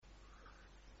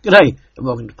G'day and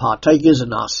welcome to Partakers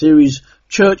in our series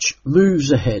Church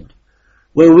Moves Ahead,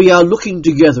 where we are looking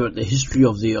together at the history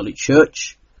of the early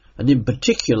church and in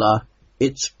particular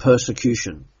its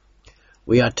persecution.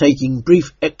 We are taking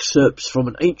brief excerpts from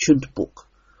an ancient book,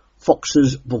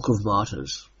 Fox's Book of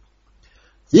Martyrs.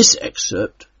 This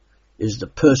excerpt is the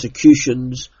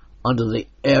persecutions under the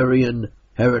Arian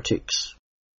heretics.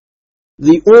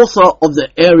 The author of the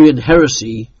Arian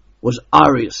heresy was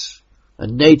Arius, a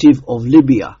native of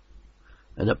Libya,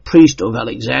 and a priest of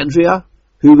Alexandria,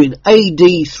 who in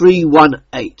AD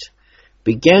 318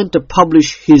 began to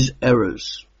publish his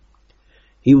errors.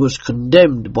 He was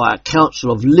condemned by a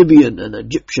council of Libyan and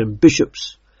Egyptian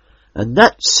bishops, and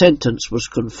that sentence was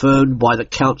confirmed by the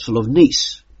Council of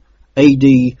Nice, AD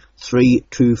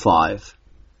 325.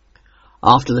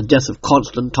 After the death of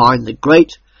Constantine the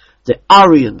Great, the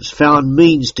Arians found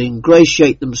means to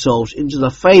ingratiate themselves into the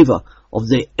favour of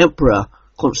their emperor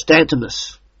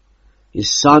Constantinus,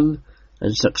 his son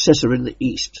and successor in the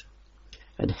East,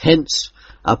 and hence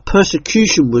a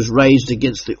persecution was raised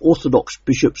against the Orthodox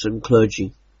bishops and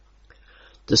clergy.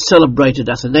 The celebrated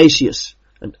Athanasius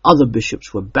and other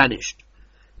bishops were banished,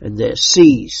 and their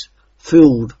sees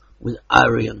filled with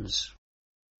Arians.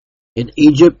 In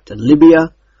Egypt and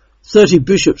Libya, 30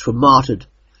 bishops were martyred,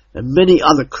 and many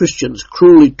other Christians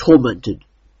cruelly tormented,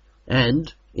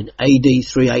 and in AD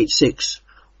 386,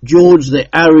 George the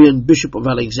Arian Bishop of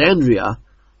Alexandria,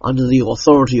 under the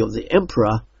authority of the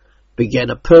emperor, began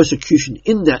a persecution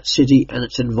in that city and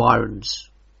its environs,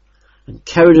 and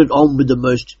carried it on with the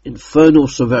most infernal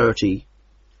severity.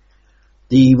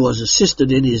 He was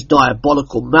assisted in his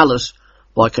diabolical malice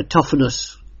by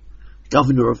Ctophanes,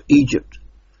 governor of Egypt,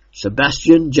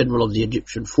 Sebastian, general of the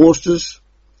Egyptian forces,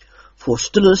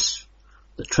 Faustinus,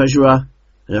 the treasurer,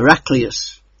 and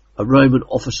Heraclius, a Roman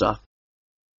officer.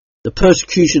 The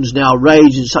persecutions now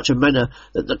raged in such a manner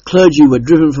that the clergy were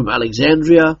driven from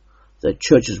Alexandria, their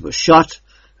churches were shut,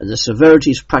 and the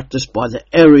severities practised by the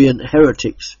Arian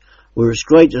heretics were as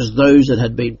great as those that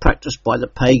had been practised by the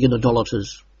pagan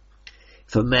idolaters.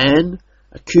 If a man,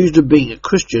 accused of being a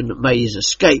Christian, made his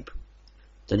escape,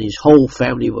 then his whole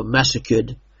family were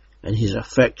massacred and his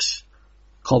effects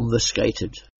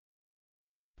confiscated.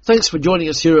 Thanks for joining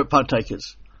us here at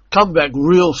Partakers. Come back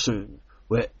real soon,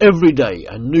 where every day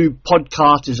a new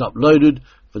podcast is uploaded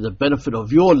for the benefit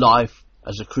of your life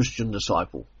as a Christian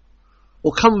disciple.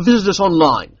 Or come visit us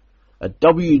online at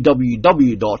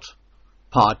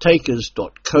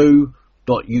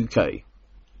www.partakers.co.uk.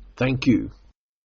 Thank you.